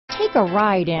Take a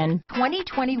ride in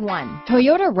 2021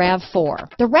 Toyota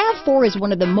RAV4. The RAV4 is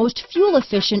one of the most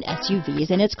fuel-efficient SUVs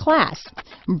in its class.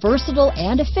 Versatile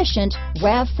and efficient,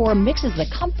 RAV4 mixes the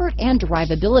comfort and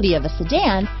drivability of a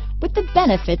sedan with the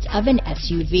benefits of an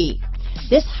SUV.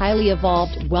 This highly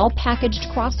evolved, well-packaged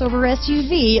crossover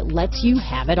SUV lets you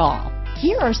have it all.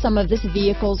 Here are some of this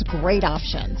vehicle's great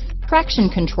options: traction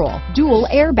control, dual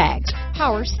airbags,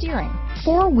 power steering,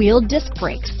 four-wheel disc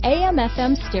brakes,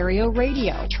 AM/FM stereo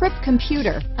radio, trip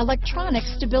computer, electronic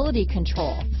stability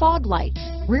control, fog lights,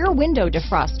 rear window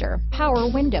defroster, power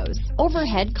windows,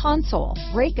 overhead console,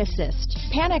 brake assist,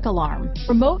 panic alarm,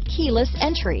 remote keyless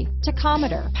entry,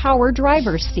 tachometer, power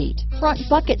driver's seat, front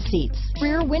bucket seats,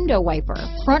 rear window wiper,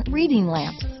 front reading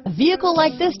lamps. A vehicle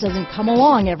like this doesn't come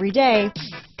along every day.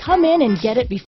 Come in and get it before